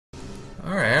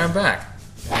Alright, I'm back.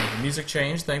 And the music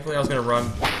changed. Thankfully, I was gonna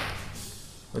run,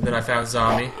 but then I found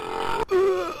zombie.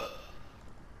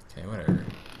 Okay, whatever.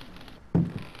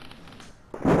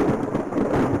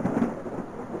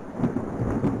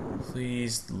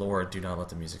 Please, Lord, do not let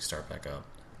the music start back up.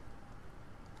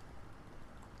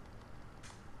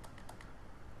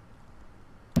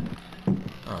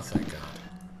 Oh, thank God.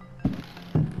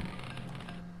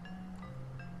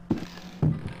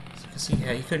 So,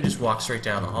 yeah, you couldn't just walk straight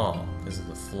down the hall because of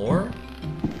the floor?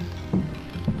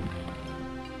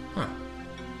 Huh.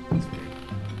 That's weird.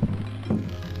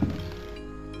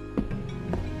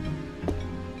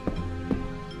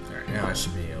 Alright, now I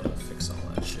should be able to fix all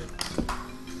that shit.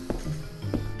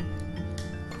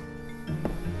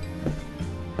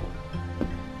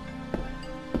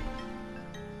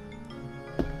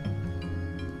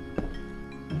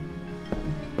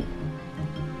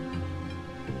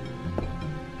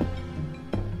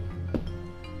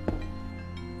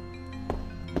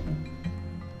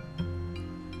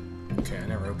 Okay, I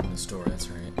never opened this door, that's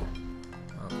right.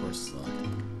 Oh, of course it's locked.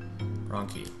 Wrong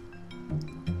key.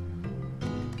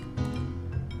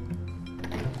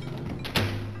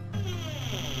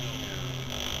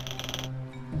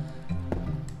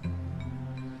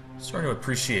 Starting to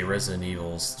appreciate Resident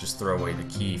Evil's just throw away the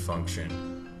key function.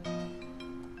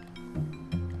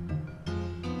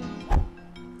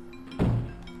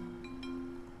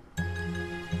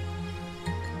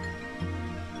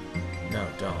 No,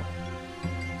 don't.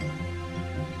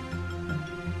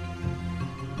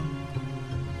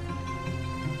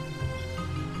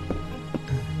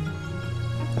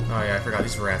 Oh yeah, I forgot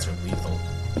these rats are lethal.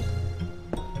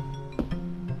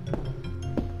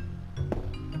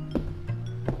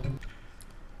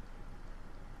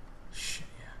 Shit,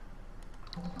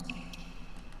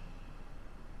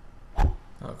 yeah.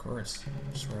 Oh, of course.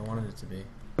 Just where I wanted it to be.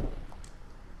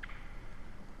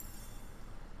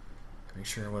 Make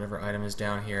sure whatever item is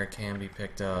down here can be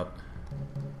picked up.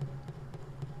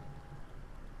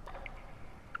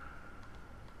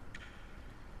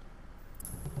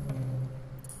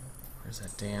 Where's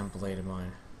that damn blade of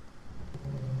mine?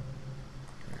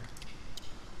 Here.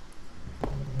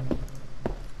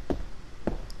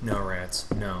 No rats,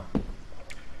 no.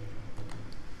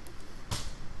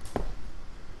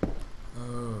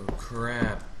 Oh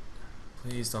crap.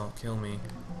 Please don't kill me.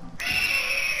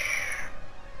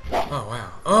 Oh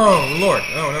wow. Oh lord.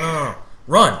 Oh no no no.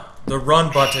 Run! The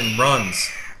run button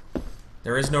runs.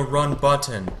 There is no run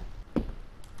button.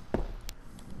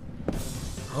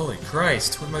 Holy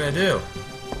Christ, what am I gonna do?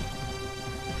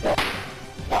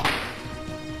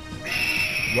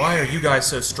 Why are you guys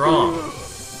so strong?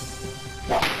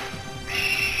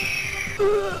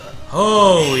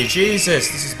 Holy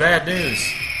Jesus, this is bad news.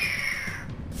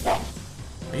 Are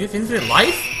you have infinite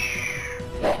life?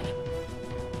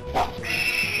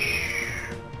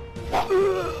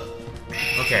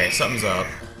 Okay, something's up.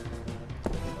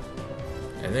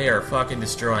 And they are fucking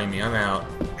destroying me. I'm out.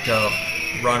 Go.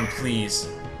 Run, please.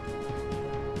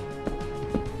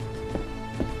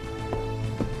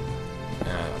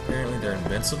 Apparently they're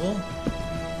invincible? I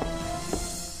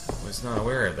was not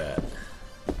aware of that.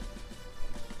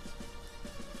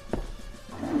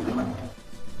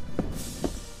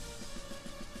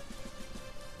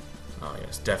 Oh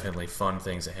yes, definitely fun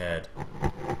things ahead.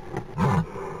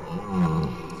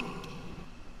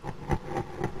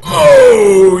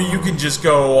 Oh, you can just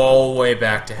go all the way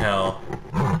back to hell.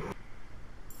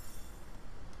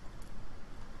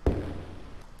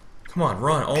 Come on,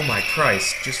 run. Oh my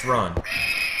Christ, just run.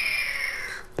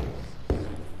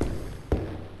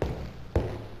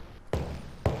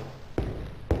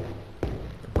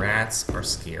 The rats are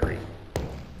scary.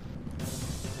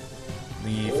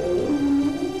 Leave.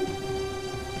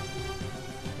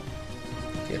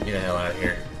 Get me the hell out of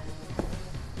here.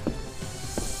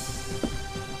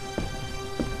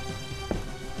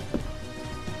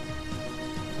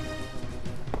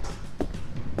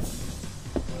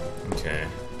 Okay.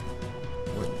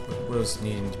 What else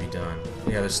needing to be done?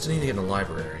 Yeah, there's still need to get in the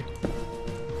library.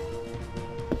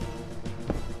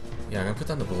 Yeah, I'm gonna put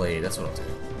down the blade, that's what I'll do.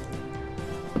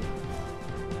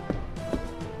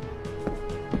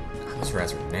 God, those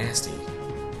rats are nasty.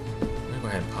 I'm gonna go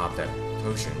ahead and pop that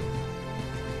potion.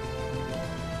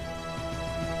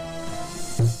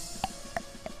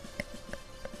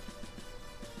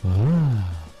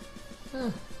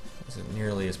 Wasn't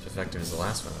nearly as effective as the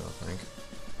last one, I don't think.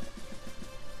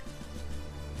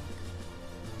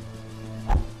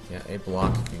 Yeah, a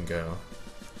block can go.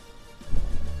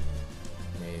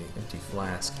 A empty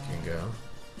flask can go.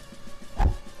 What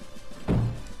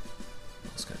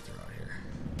else can I throw out here?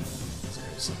 Is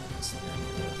there something else that I can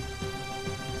do?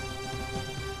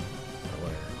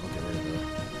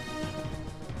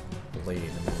 played in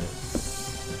a minute.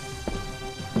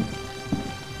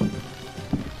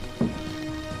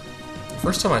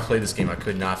 First time I played this game, I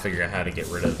could not figure out how to get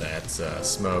rid of that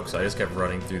smoke, so I just kept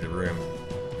running through the room.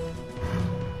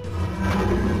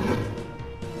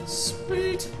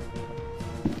 Sweet!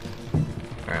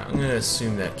 Alright, I'm gonna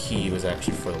assume that key was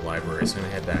actually for the library, so I'm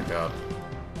gonna head back up.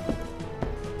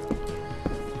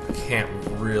 I can't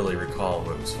really recall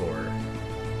what it was for.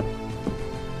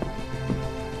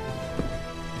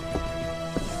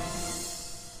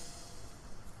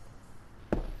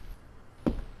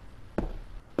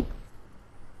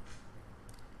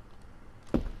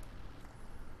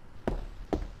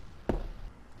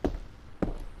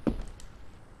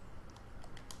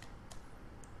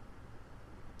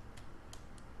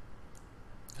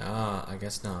 I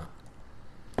guess not.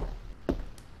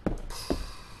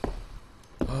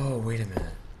 Oh, wait a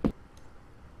minute.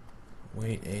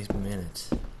 Wait a minute.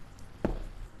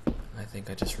 I think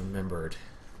I just remembered.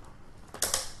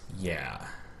 Yeah.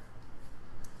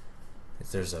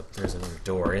 There's another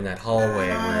door in that hallway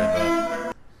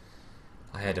where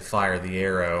I had to fire the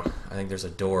arrow. I think there's a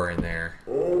door in there.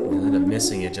 I ended up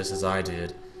missing it just as I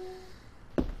did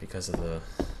because of the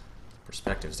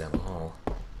perspectives down the hall.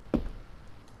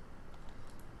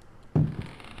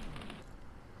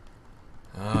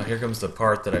 Here comes the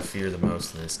part that I fear the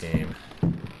most in this game.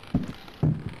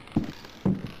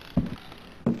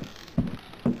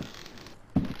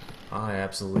 I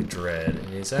absolutely dread,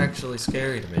 and it's actually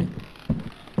scary to me.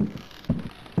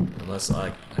 Unless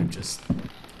I just...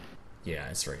 Yeah,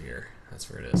 it's right here. That's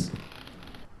where it is.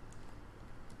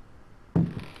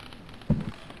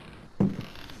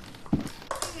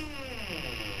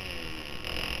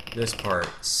 This part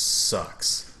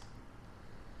sucks.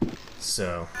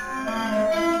 So...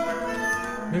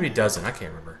 Maybe it doesn't. I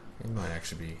can't remember. It might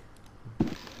actually be...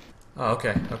 Oh,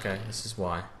 okay. Okay. This is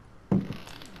why. Ooh,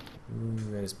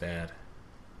 that is bad.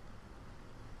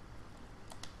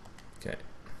 Okay.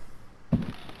 So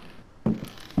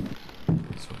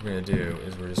what we're going to do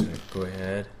is we're just going to go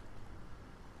ahead.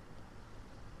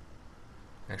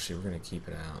 Actually, we're going to keep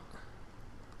it out.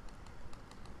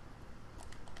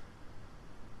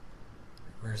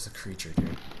 Where's the creature,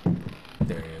 dude?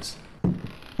 There he is.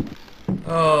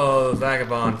 Oh, the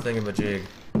Vagabond thingamajig.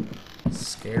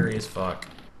 Scary as fuck.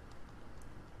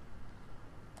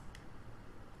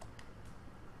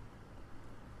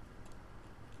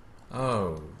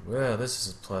 Oh, well, this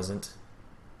is pleasant.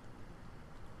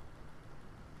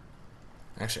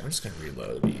 Actually, I'm just going to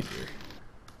reload. It'll be easier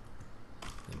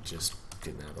than just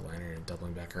getting out of the lantern and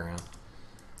doubling back around.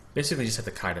 Basically, just have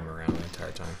to kite him around the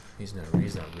entire time. He's not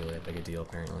really that big a deal,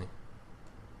 apparently.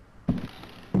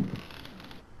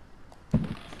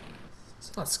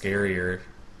 It's not scarier.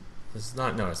 It's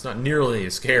not nearly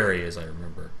as scary as I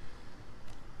remember.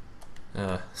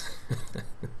 Not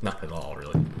at all,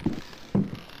 really.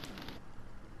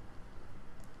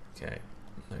 Okay,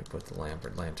 let me put the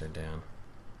lantern down.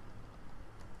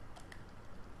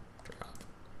 Drop.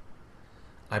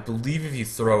 I believe if you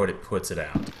throw it, it puts it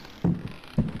out.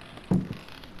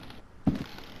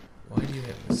 Why do you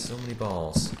have so many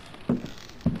balls?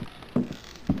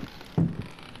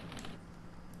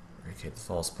 Okay, the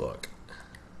false book.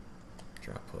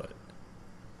 Drop put.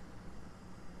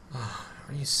 Oh,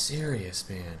 are you serious,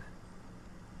 man?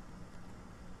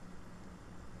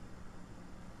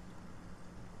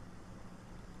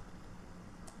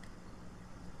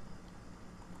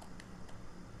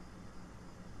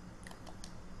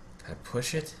 Can I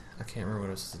push it? I can't remember what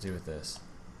I was supposed to do with this.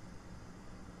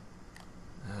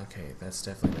 Okay, that's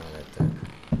definitely not it then.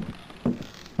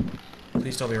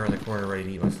 Please don't be around the corner ready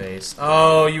to eat my face.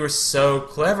 Oh, you were so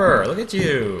clever! Look at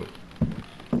you!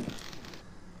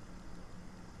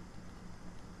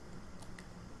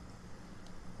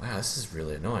 Wow, this is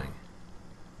really annoying.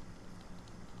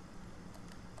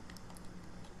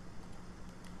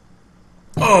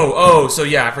 Oh, so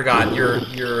yeah, I forgot. You're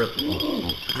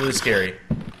really scary.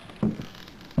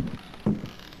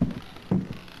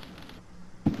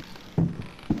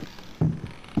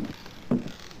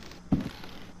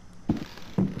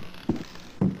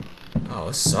 Oh,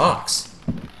 this sucks.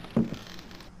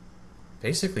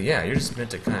 Basically, yeah, you're just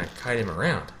meant to kind of kite him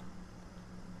around.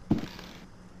 I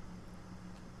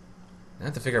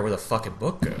have to figure out where the fucking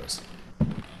book goes.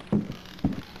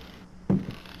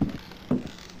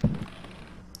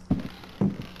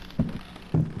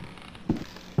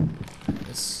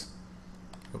 Let's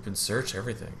open search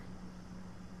everything.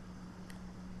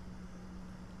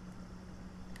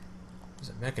 There's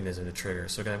a mechanism to trigger,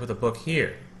 so can I put the book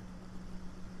here?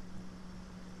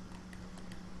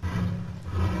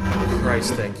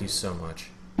 Christ, thank you so much.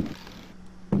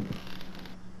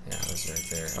 Yeah, it was right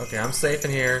there. Okay, I'm safe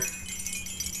in here.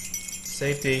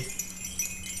 Safety.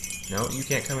 No, you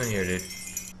can't come in here, dude.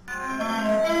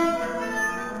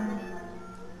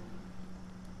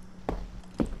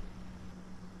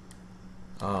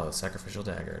 Oh, the sacrificial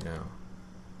dagger. No.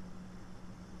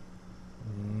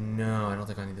 No, I don't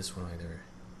think I need this one either.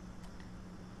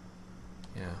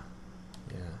 Yeah.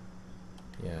 Yeah.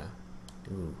 Yeah.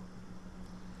 Ooh.